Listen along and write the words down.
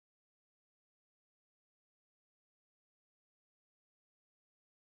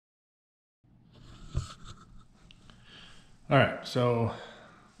All right, so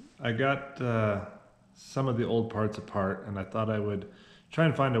I got some of the old parts apart, and I thought I would try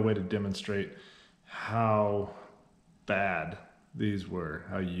and find a way to demonstrate how bad these were,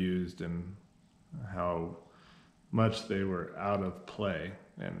 how used and how much they were out of play,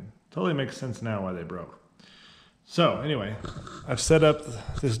 and totally makes sense now why they broke. So anyway, I've set up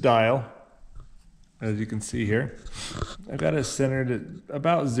this dial, as you can see here. I've got it centered at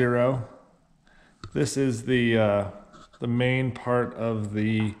about 0. This is the main part of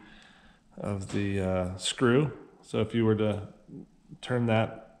the screw. So if you were to turn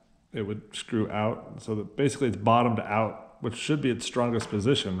that, it would screw out. So that basically it's bottom to out, which should be its strongest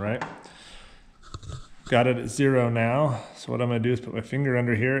position, right? Got it at 0 now. So what I'm going to do is put my finger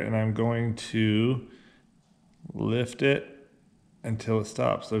under here, and I'm going to lift it until it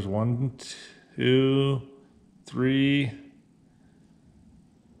stops. There's 1, 2, 3,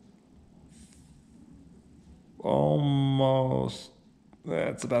 almost,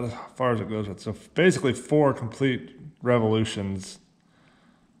 that's about as far as it goes. So basically 4 complete revolutions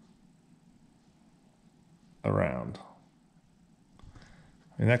around.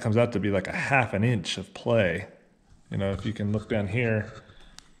 I mean, that comes out to be like a ½ an inch of play. You know, if you can look down here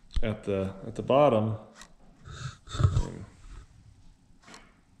at the bottom,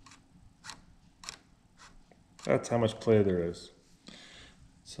 that's how much play there is.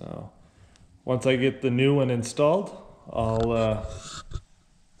 So once I get the new one installed, I'll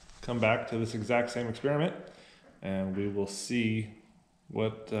come back to this exact same experiment, and we will see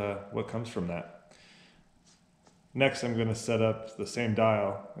what comes from that. Next, I'm going to set up the same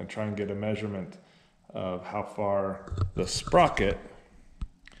dial and try and get a measurement of how far the sprocket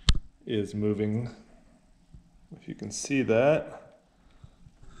is moving. If you can see that,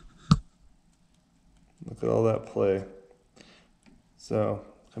 look at all that play. So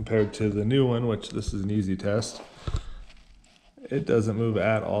compared to the new one, which this is an easy test, it doesn't move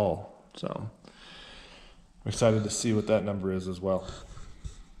at all. So I'm excited to see what that number is as well.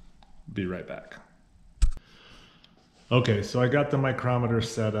 Be right back. Okay, so I got the micrometer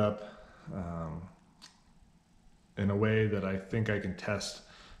set up in a way that I think I can test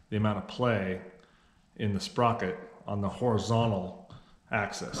the amount of play in the sprocket on the horizontal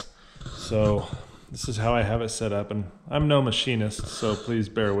axis. So this is how I have it set up, and I'm no machinist, so please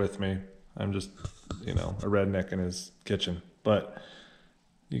bear with me. I'm just, you know, a redneck in his kitchen. But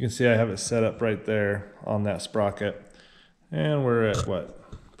you can see I have it set up right there on that sprocket, and we're at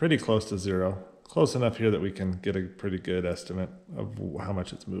what? Pretty close to 0. Close enough here that we can get a pretty good estimate of how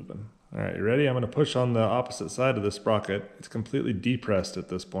much it's moving. All right, you ready? I'm going to push on the opposite side of the sprocket. It's completely depressed at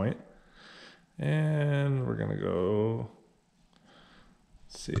this point. And we're going to go,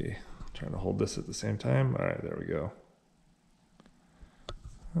 let's see, I'm trying to hold this at the same time. All right, there we go.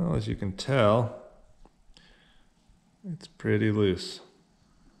 Well, as you can tell, it's pretty loose.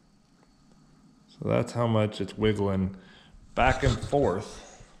 So that's how much it's wiggling back and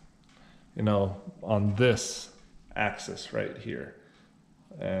forth, you know, on this axis right here.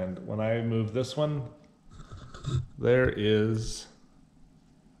 And when I move this one, there is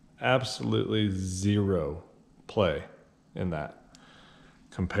absolutely 0 play in that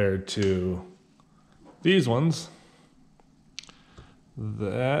compared to these ones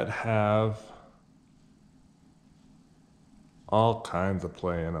that have all kinds of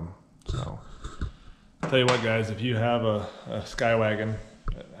play in them. So I'll tell you what, guys, if you have a Skywagon,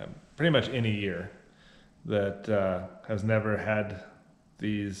 pretty much any year, that has never had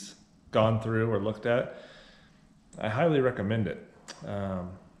these gone through or looked at, I highly recommend it.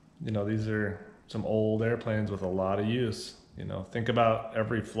 You know, these are some old airplanes with a lot of use. You know, think about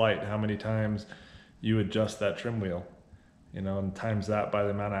every flight, how many times you adjust that trim wheel, you know, and times that by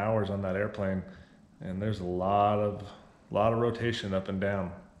the amount of hours on that airplane, and there's a lot of rotation up and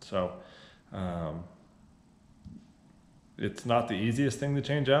down. So it's not the easiest thing to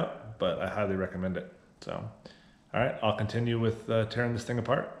change out, but I highly recommend it. So, all right, I'll continue with tearing this thing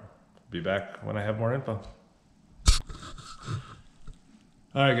apart. Be back when I have more info.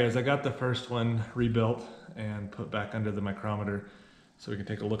 All right, guys, I got the first one rebuilt and put back under the micrometer so we can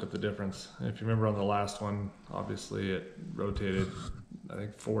take a look at the difference. And if you remember on the last one, obviously it rotated, I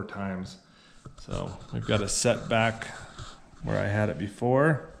think 4 times. So we've got it set back where I had it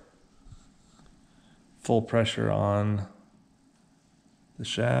before. Full pressure on the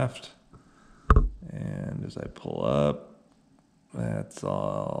shaft, and as I pull up, that's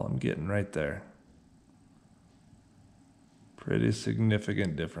all I'm getting right there. Pretty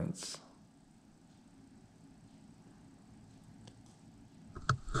significant difference.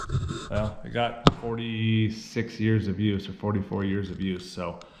 Well, I got 46 years of use or 44 years of use,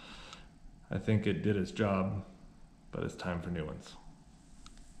 so I think it did its job. but it's time for new ones.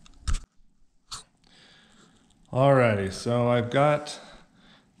 Alrighty, so I've got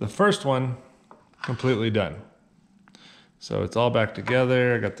the first one completely done. So it's all back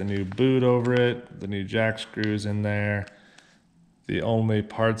together. I got the new boot over it, the new jack screws in there. The only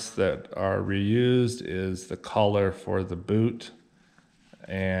parts that are reused is the collar for the boot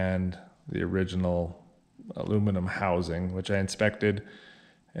and the original aluminum housing, which I inspected.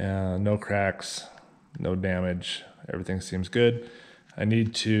 No cracks, no damage. Everything seems good. I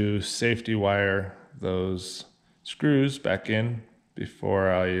need to safety wire those screws back in before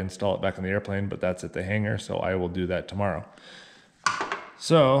I install it back in the airplane, but that's at the hangar, so I will do that tomorrow.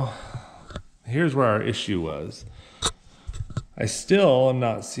 So here's where our issue was. I still am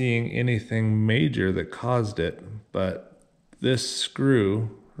not seeing anything major that caused it, but this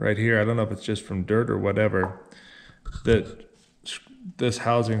screw right here, I don't know if it's just from dirt or whatever, that this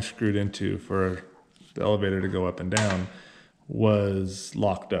housing screwed into for the elevator to go up and down was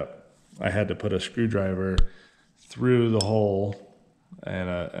locked up. I had to put a screwdriver through the hole and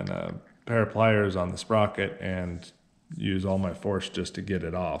a pair of pliers on the sprocket and use all my force just to get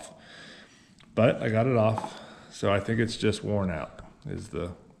it off. But I got it off, so I think it's just worn out is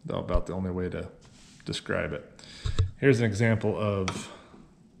about the only way to describe it. Here's an example of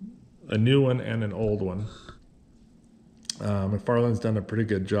a new one and an old one. Mcfarland's done a pretty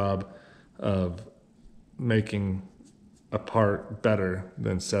good job of making a part better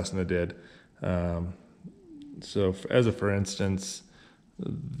than Cessna did. So for instance,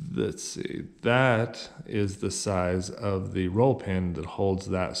 let's see, that is the size of the roll pin that holds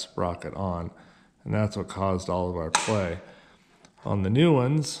that sprocket on. And that's what caused all of our play. On the new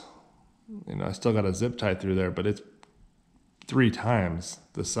ones, I still got a zip tie through there, but it's 3 times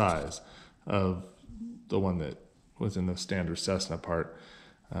the size of the one that was in the standard Cessna part.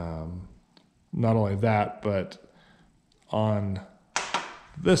 Not only that, but on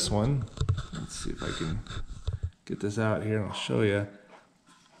this one, let's see if I can get this out here and I'll show you.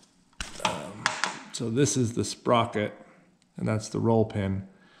 So this is the sprocket, and that's the roll pin.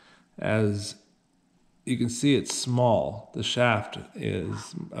 As you can see, it's small. The shaft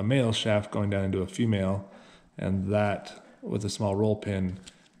is a male shaft going down into a female, and that with a small roll pin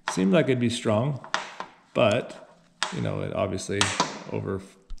seemed like it'd be strong, but it obviously over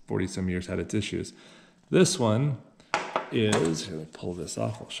 40 some years had its issues. This one is, here, let me pull this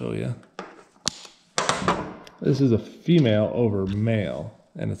off, I'll show you. This is a female over male,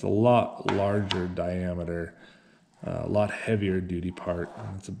 and it's a lot larger diameter, a lot heavier duty part.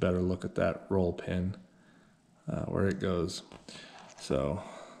 It's a better look at that roll pin, where it goes. So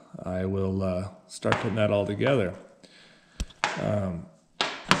I will start putting that all together.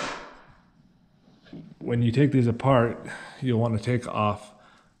 When you take these apart, you'll want to take off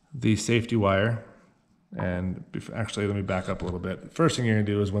the safety wire. And actually, let me back up a little bit. First thing you're going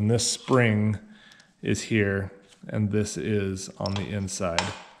to do is when this spring is here and this is on the inside.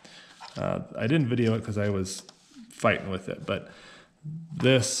 I didn't video it because I was fighting with it, but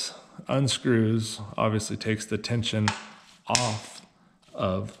this unscrews, obviously takes the tension off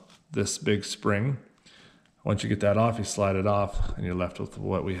of this big spring. Once you get that off, you slide it off and you're left with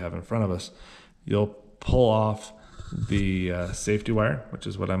what we have in front of us. You'll pull off the safety wire, which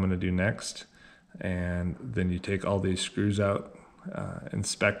is what I'm going to do next. And then you take all these screws out,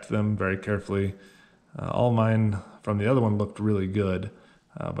 inspect them very carefully. All mine from the other one looked really good,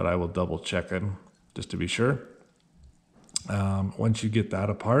 but I will double check them just to be sure. Once you get that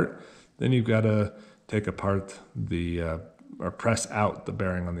apart, then you've got to take apart or press out the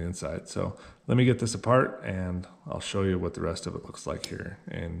bearing on the inside. So let me get this apart and I'll show you what the rest of it looks like here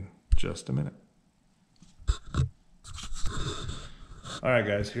in just a minute. All right,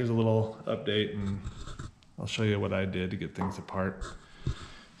 guys, here's a little update and I'll show you what I did to get things apart.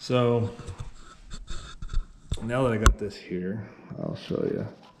 So now that I got this here, I'll show you.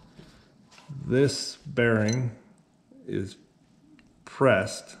 This bearing is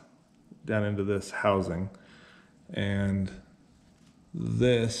pressed down into this housing, and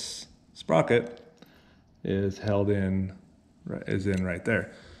this sprocket is held in, right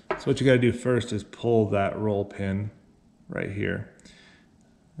there. So what you got to do first is pull that roll pin right here.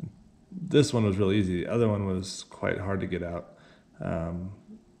 This one was really easy. The other one was quite hard to get out.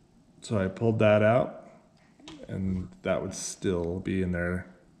 So I pulled that out, and that would still be in there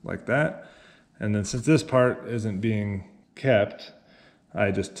like that. And then since this part isn't being kept,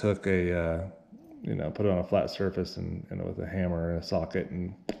 I just took put it on a flat surface and with a hammer and a socket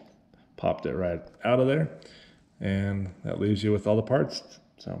and popped it right out of there. And that leaves you with all the parts.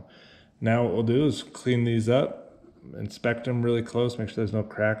 So now what we'll do is clean these up, inspect them really close, make sure there's no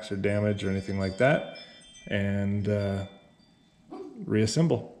cracks or damage or anything like that. and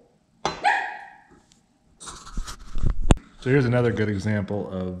reassemble. So here's another good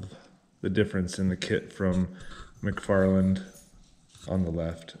example of the difference in the kit from Mcfarland on the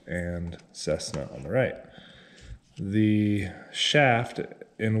left and Cessna on the right. The shaft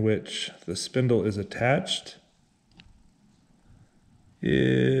in which the spindle is attached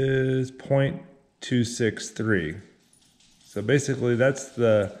is 0.263. So basically that's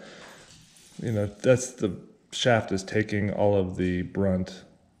the shaft is taking all of the brunt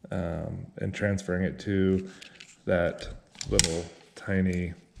and transferring it to that little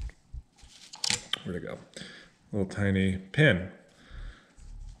tiny, where'd it go? Little tiny pin.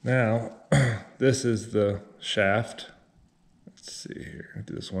 Now, this is the shaft. Let's see here, I'll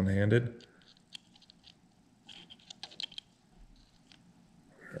do this one-handed.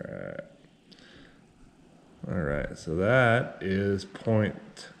 All right, so that is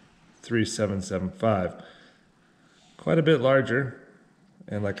 0.3775. Quite a bit larger.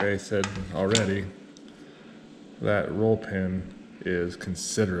 And like I said already, that roll pin is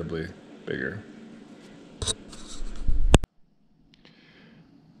considerably bigger.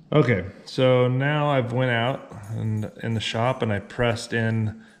 Okay, so now I've went out in the shop and I pressed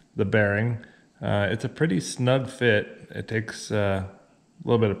in the bearing. It's a pretty snug fit. It takes a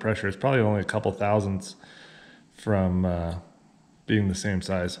little bit of pressure. It's probably only a couple thousandths from being the same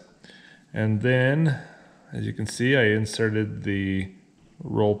size. And then, as you can see, I inserted the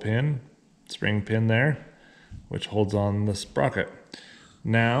roll pin, spring pin there, which holds on the sprocket.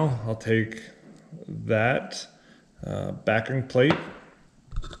 Now I'll take that backing plate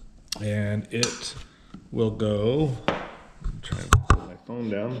and it will go, I'm trying to put my phone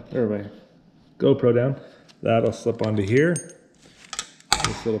down, or my GoPro down. That'll slip onto here.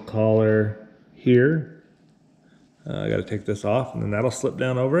 This little collar here. I got to take this off, and then that'll slip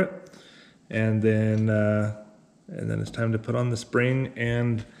down over it. And then it's time to put on the spring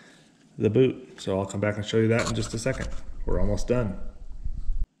and the boot. So I'll come back and show you that in just a second. We're almost done.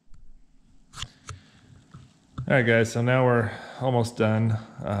 All right, guys, so now we're almost done.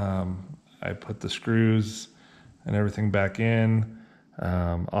 I put the screws and everything back in.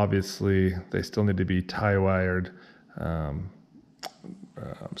 Obviously, they still need to be tie wired,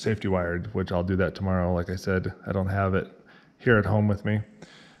 safety wired, which I'll do that tomorrow. Like I said, I don't have it here at home with me,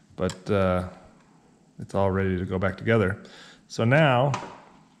 but it's all ready to go back together. So now,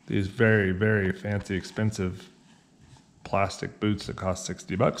 these very, very fancy, expensive plastic boots that cost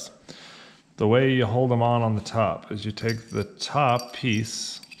 60 bucks. The way you hold them on the top is you take the top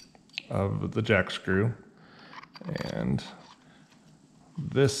piece of the jack screw and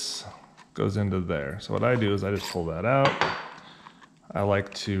this goes into there. So what I do is I just pull that out. I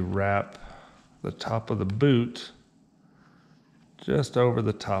like to wrap the top of the boot just over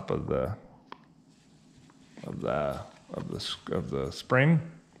the top of the spring,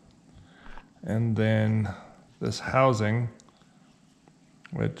 and then this housing,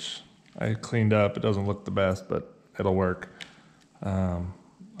 which I cleaned up. It doesn't look the best, but it'll work.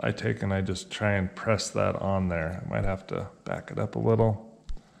 I take and I just try and press that on there. I might have to back it up a little.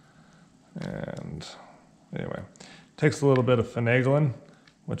 And anyway, takes a little bit of finagling,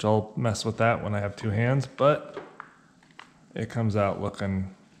 which I'll mess with that when I have two hands, but it comes out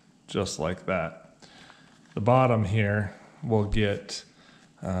looking just like that. The bottom here will get,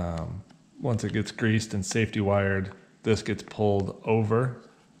 once it gets greased and safety wired, this gets pulled over.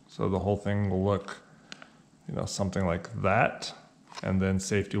 So the whole thing will look, something like that. And then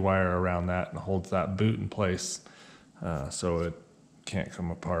safety wire around that and holds that boot in place so it can't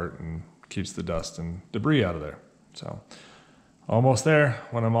come apart and keeps the dust and debris out of there. So almost there.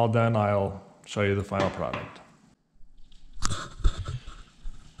 When I'm all done, I'll show you the final product.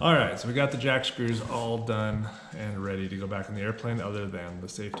 All right, so we got the jack screws all done and ready to go back in the airplane other than the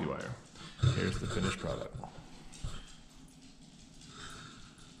safety wire. Here's the finished product.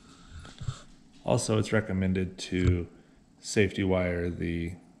 Also, it's recommended to safety wire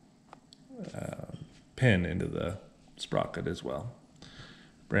the pin into the sprocket as well.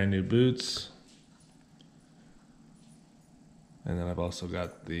 Brand new boots. And then I've also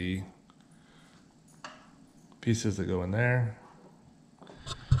got the pieces that go in there.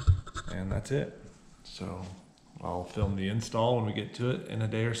 And that's it. So I'll film the install when we get to it in a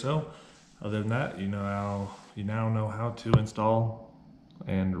day or so. Other than that, you now know how to install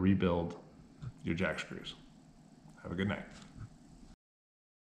and rebuild your jack screws. Have a good night.